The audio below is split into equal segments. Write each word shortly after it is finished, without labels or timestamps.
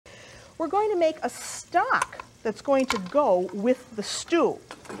we're going to make a stock that's going to go with the stew.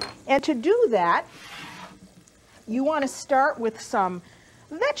 And to do that, you want to start with some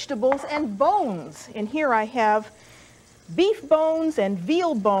vegetables and bones. And here I have beef bones and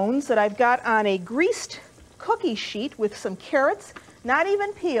veal bones that I've got on a greased cookie sheet with some carrots, not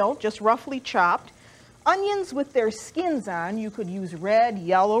even peeled, just roughly chopped. Onions with their skins on, you could use red,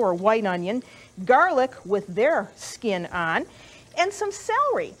 yellow, or white onion. Garlic with their skin on, and some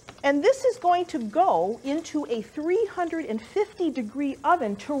celery. And this is going to go into a 350-degree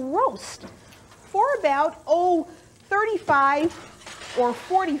oven to roast for about, 35 or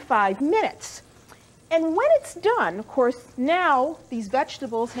 45 minutes. And when it's done, of course, now these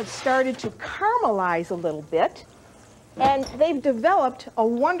vegetables have started to caramelize a little bit, and they've developed a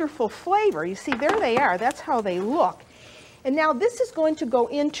wonderful flavor. You see, there they are. That's how they look. And now this is going to go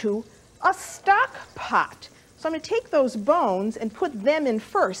into a stock pot. So I'm going to take those bones and put them in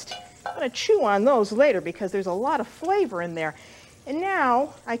first. I'm going to chew on those later because there's a lot of flavor in there. And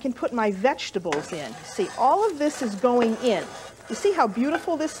now I can put my vegetables in. See, all of this is going in. You see how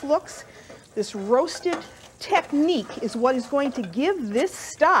beautiful this looks? This roasted technique is what is going to give this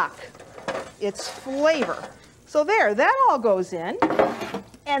stock its flavor. So there, that all goes in.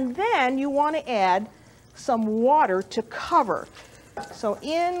 And then you want to add some water to cover. So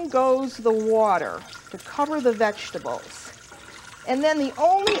in goes the water to cover the vegetables. And then the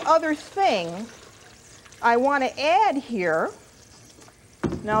only other thing I want to add here,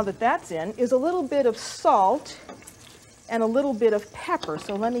 now that that's in, is a little bit of salt and a little bit of pepper.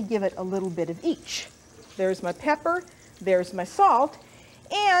 So let me give it a little bit of each. There's my pepper, there's my salt,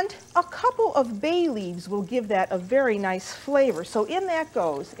 and a couple of bay leaves will give that a very nice flavor. So in that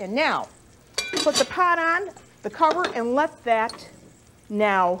goes. And now, put the pot on, the cover, and let that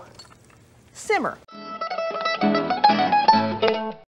now simmer.